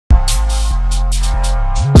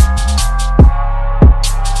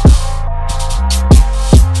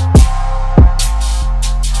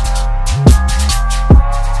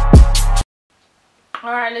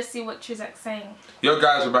see what Trizac's saying. Yo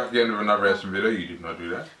guys, we're back again with another reaction video. You did not do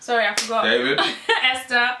that. Sorry, I forgot. David.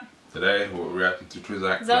 Esther. Today we're reacting to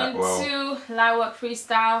Trizzac. Zone 2, Lightwork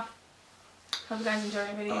Freestyle. Hope you guys enjoy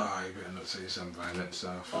the video. Oh, you better not say some violent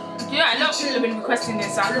stuff. Yeah, a lot of people have been requesting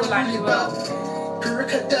this, so I feel like you will.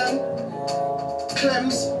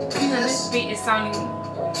 And this beat is sounding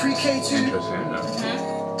 3K2. Interesting, isn't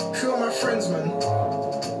it? Few of my friends, man.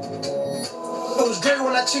 It was great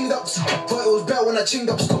when I chinged up, but it was better when I chinged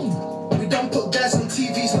up stop. We don't put guys on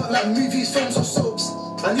TVs, not like movies, films or soaps.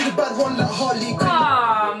 I need a bad one like Harley Quinn.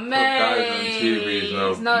 oh man, guys on TVs,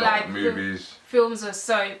 no, not like movies, films or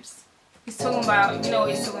soaps. He's talking about, you know what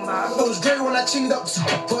he's talking about. It was great when I chinged up,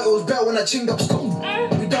 but it was better when I chinged up stop.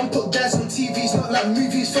 We don't put guys on TVs, not like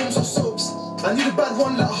movies, films or soaps. I need a bad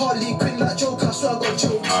one like Harley Quinn, like Joker, so I got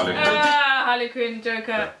jokes. Harley Quinn,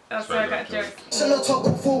 Joker, that's why I got jokes. So no talk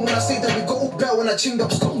got four when I say that we got all better when I chinged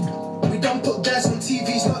up stop. We don't put guys on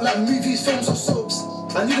TVs, not like movies, films or soaps.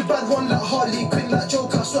 I need a bad one like Harley Quinn, like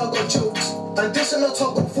Joker, so I got jokes. And this and no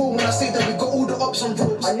talk got four when I say that we got all the ups and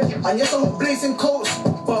ropes. And yes, I hope blazing coats,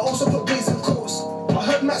 but I also put blazing coats. I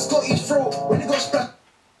heard Max got his throat when he got splashed.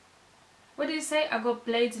 What did you say? I got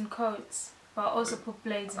blades and coats, but I also put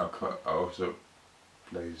blades and coats. I also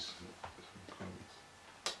blaze.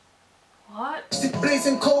 What?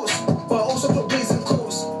 Blazing coats, but I also put blazing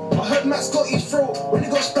coats. I heard Max got his throat when he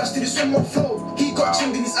got splashed to the swim on floor. He got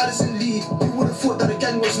chinged in his Addison lead. You would have thought that the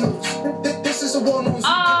gang was notes. This is a well-known.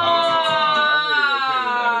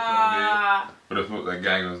 Would have thought that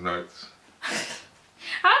gang was notes.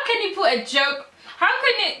 How can you put a joke? How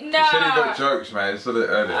can it? No. You said he got jokes, man. It's a little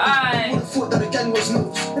early. You would have thought that the gang was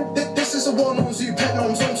notes. This is a well-known zoo. Pet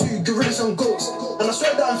noms on to gorillas and goats. And I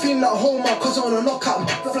swear that I'm feeling like Homer cause I want to knock out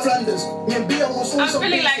Flanders. Me and Bia was always I'm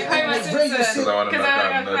feeling like Homer Simpson because I want to knock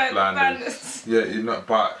out Ned Flanders. Yeah, you knock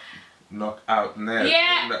out Ned.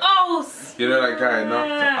 Yeah. You know that guy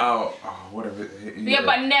knocked out. Oh, whatever. Yeah,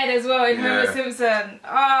 but Ned as well in Homer Simpson.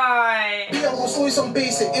 Bia was always on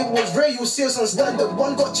basic. It was rare you'll see us on standard.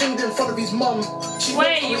 One got chinged in front of his mum.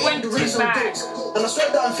 Wait, you went too back. And I swear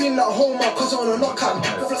that I'm feeling like Homer cause I want to knock out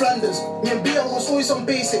Flanders. Me and Bia was always on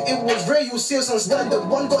basic. It was rare you'll see us on standard.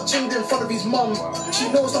 One got chinged in front of his mum.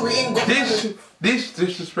 She knows that we ain't got this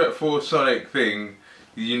disrespectful Sonic thing.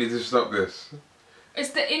 You need to stop this.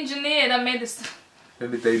 It's the engineer that made this. They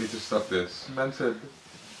need to stop this. Man said.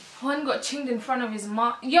 One got chinged in front of his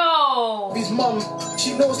mom. Yo! His mum,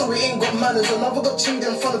 she knows that we ain't got manners. Another got chinged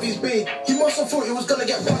in front of his babe. He must have thought he was gonna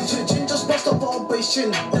get punched. Chin just bust up our boy's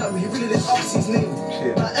chin. Damn, he really didn't ask his name.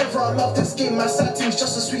 Like ever, I love this game. My side team's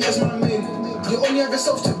just as sweet as my main. You only have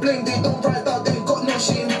yourself to blame. They don't ride out, they ain't got no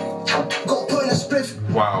shame. Got put in a spliff.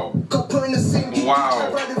 Wow. Got put in the same.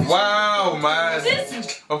 Wow. Wow, man.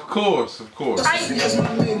 Of course. Just as sweet as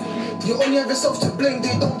my main. You only have yourself to blame.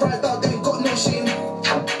 They don't ride out, they ain't got no shame.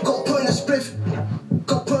 Got put in a spliff.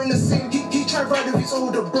 Got put in the same. He tried riding with his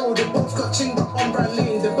older bro. They both got chinged up on Brad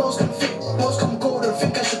Lane. The bells come thick, bells come cold. I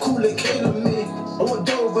think I should call it Kayla May. I want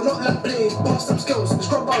dough, but not like blade. Pass them skills,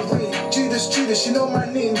 scrub my way. Judas, you know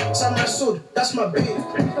my name. Samurai sword, that's my bait.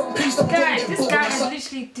 Please don't Guys, this guy has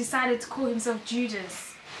literally decided to call himself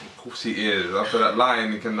Judas. Of course he is. After that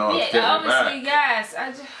line, he cannot get it obviously, back.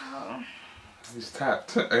 yes. He's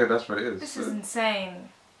tapped. That's what it is. This is insane.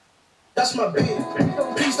 That's my bait.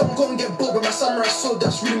 Please don't go and get bored with my samurai sword,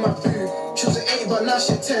 that's really my boo. She was an 8 but now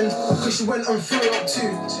she a 10, cause she went and threw up 2.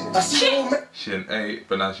 I see her all She an 8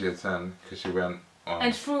 but now she a 10, cause she went on.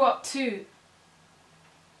 And threw up 2.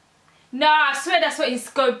 Nah, I swear that's what he's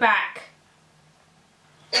go back.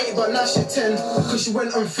 8 but now she a 10, cause she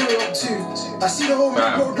went and threw up 2. I see the whole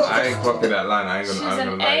man road I ain't copying that line, I ain't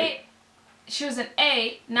gonna lie. She was an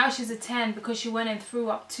 8, now she's a 10 because she went and threw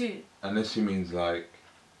up 2. Unless she means like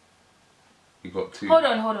you got 2. Hold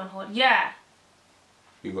on. Yeah.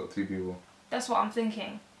 You got 2 people. That's what I'm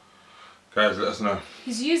thinking. Guys, let us know.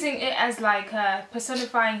 He's using it as like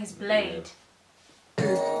personifying his blade. She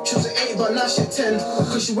was an 8 but now she a 10,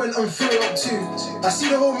 cause she went and threw up 2. I see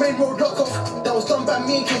the whole main road lock off, that was done by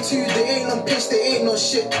me and K2. They ain't no piss, they ain't no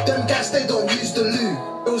shit. Them guys, they don't use the loo.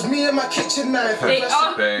 It was me and my kitchen knife. They ain't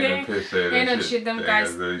no piss, they ain't no shit. Them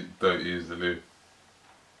guys. They don't use the loo.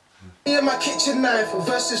 Me and my kitchen knife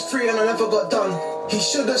versus 3 and I never got done. He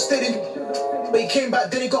should have stayed in, but he came back,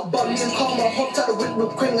 then he got bugged. Me and Karma hopped out the whip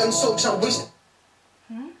with Queen and soaks. I wished.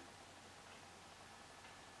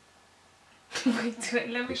 Wait, let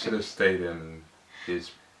me. He should have stayed in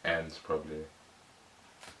his ends probably.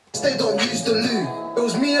 They don't use the loo. It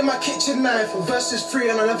was me and my kitchen knife versus 3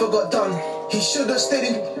 and I never got done. He should have stayed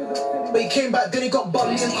in. But he came back, then he got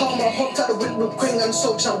bun. Me and Karma hopped out the whip with Queen and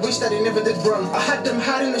Soaps. I wish that he never did run. I had them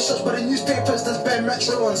hiding the shots by the newspapers, that's bare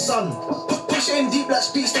Metro and Sun. Push it in deep like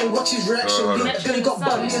speech, then watch his reaction. Then he got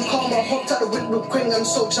bun. Me and Karma hopped out the whip with Queen and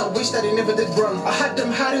Soaps. I wish that he never did run. I had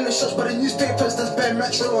them hiding the shots by the newspapers, that's bare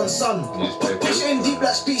Metro and Sun. Push it in deep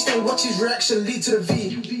like speech, then watch his reaction. Lead to the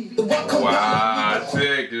V. The one come wow,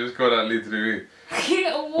 sick. You just call that lead to the V.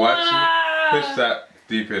 Push that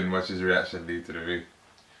deep in, watch his reaction, lead to the V.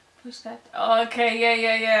 Push that. Oh, okay,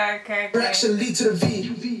 yeah, okay. Reaction lead to the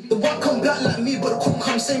V. The one come black like me, but the corn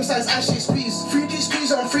come same size as she squeeze. 3D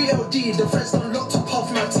squeeze on 3LD, the feds done locked up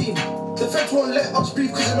half my team. The feds won't let us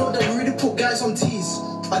breathe cause they know they really put guys on tees.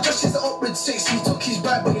 I just hit the upward 6, he took his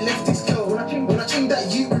bike but he left his girl. When I changed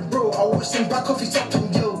that you with bro, I watched him back off his top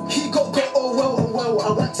and yo. He got oh well,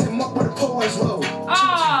 I whacked him up with a pole as well.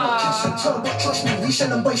 But trust me, we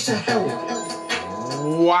send them boys to hell.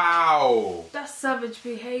 Wow. That's savage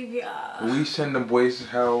behaviour. We send them boys to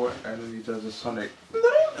hell and then he does a Sonic.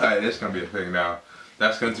 Alright, that's gonna be a thing now.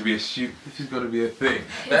 That's going to be a shoot. This is going to be a thing.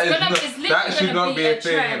 That should not be a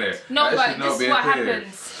thing, innit? No, but this is what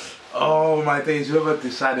happens. Oh my days, whoever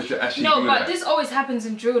decided to actually do that. No, but this always happens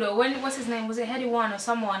in drill though. When, what's his name? Was it Heady One or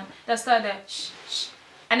someone that started shh, shh,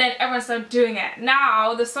 and then everyone started doing it.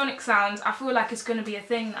 Now, the sonic sounds, I feel like it's going to be a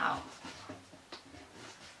thing now.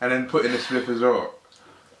 And then put in the slip as well.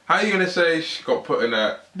 How are you going to say she got put in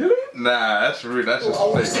a... Nah, that's rude. That's just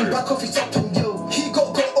fake rude. Back off his top and yo. He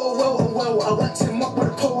got oh well. I whacked him up with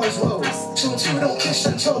a pole as well. Chill, don't kiss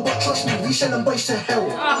and tell, but trust me, we send them boys to hell.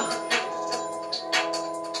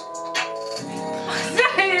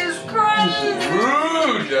 That is crazy.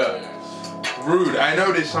 Rude. I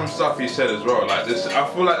know there's some stuff he said as well. Like this, I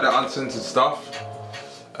feel like the uncensored stuff.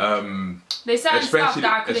 There's certain stuff that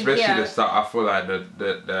I couldn't hear. Especially the stuff. I feel like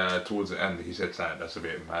the towards the end he said something that's a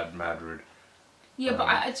bit mad rude. Yeah, but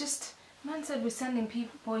I just man said we're sending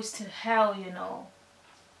boys to hell, you know.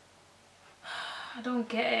 I don't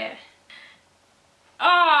get it.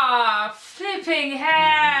 Ah, flipping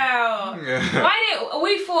hell! Why did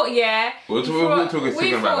we thought? Yeah, we're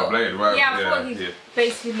talking about the blade, right? Yeah, I thought he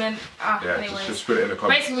basically meant. Anyways, just put it in the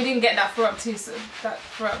comments. Basically, we didn't get that 4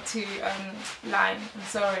 up 2 line. I'm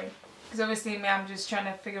sorry, because obviously me, I'm just trying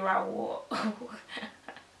to figure out what.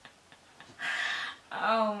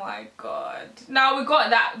 Oh my god! Now we got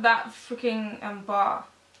that freaking bar.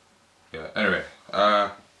 Yeah. Anyway.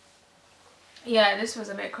 Yeah, this was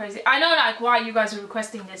a bit crazy. I know, like, why you guys are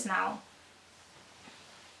requesting this now.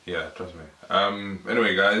 Yeah, trust me.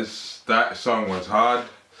 Anyway, guys, that song was hard.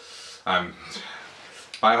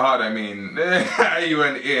 By hard, I mean, you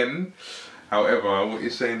went in. However, what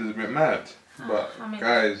you're saying is a bit mad. But, I mean,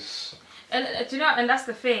 guys... And do you know, and that's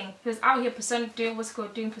the thing. He was out here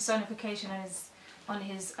doing personification on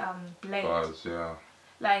his blade. Bars, yeah.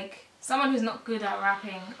 Like, someone who's not good at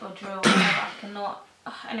rapping or drill or whatever cannot...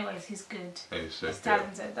 anyways, he's good. He's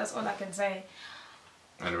talented. Yeah. That's all I can say.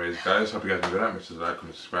 Anyways, guys, hope you guys enjoyed that. Make sure to like,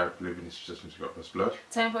 comment, subscribe, leave any suggestions you got for us below.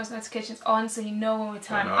 Turn post notifications on so you know when we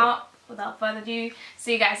time up. Without further ado,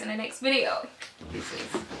 see you guys in the next video. Peace.